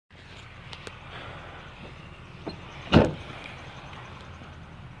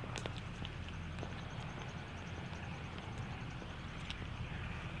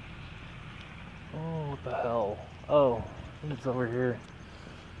What's over here?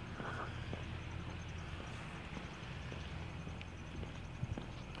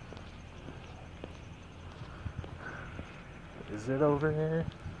 Is it over here?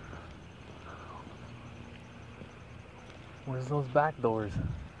 Where's those back doors?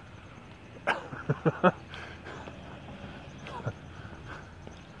 Are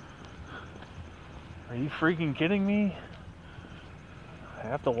you freaking kidding me? I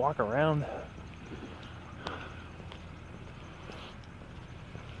have to walk around.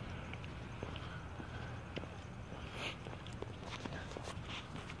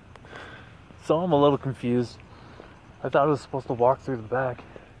 So I'm a little confused. I thought I was supposed to walk through the back.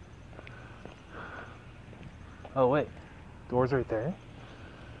 Oh wait, door's right there.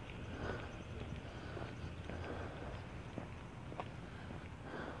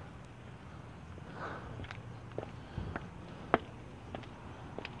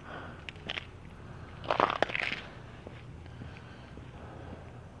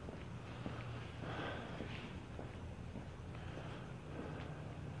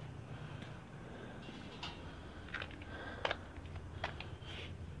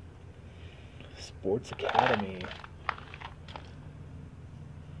 Sports Academy.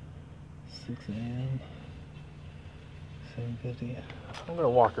 6 a.m. 7:50. I'm gonna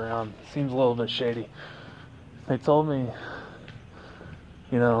walk around. Seems a little bit shady. They told me,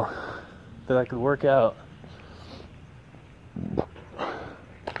 you know, that I could work out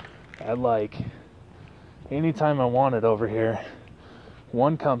at like anytime I wanted over here.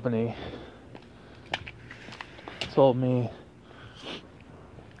 One company told me,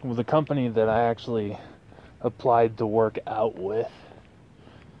 well, the company that I actually applied to work out with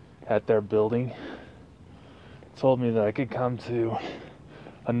at their building told me that I could come to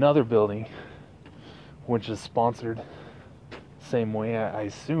another building which is sponsored same way. I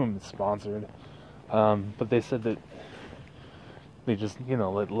assume it's sponsored, but they said that they just, you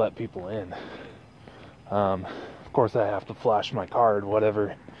know, let people in. Of course I have to flash my card,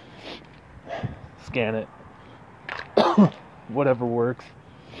 whatever, scan it, whatever works.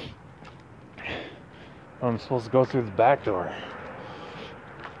 I'm supposed to go through the back door.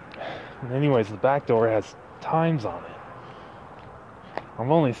 And anyways, the back door has times on it. I've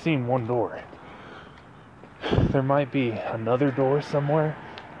only seen one door. There might be another door somewhere.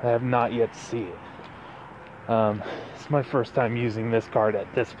 I have not yet seen it. It's my first time using this card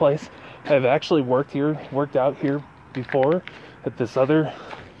at this place. I've actually worked out here before at this other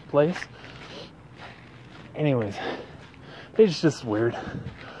place. Anyways, it's just weird.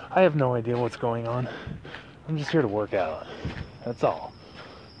 I have no idea what's going on. I'm just here to work out. That's all.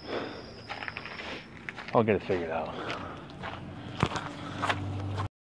 I'll get it figured out.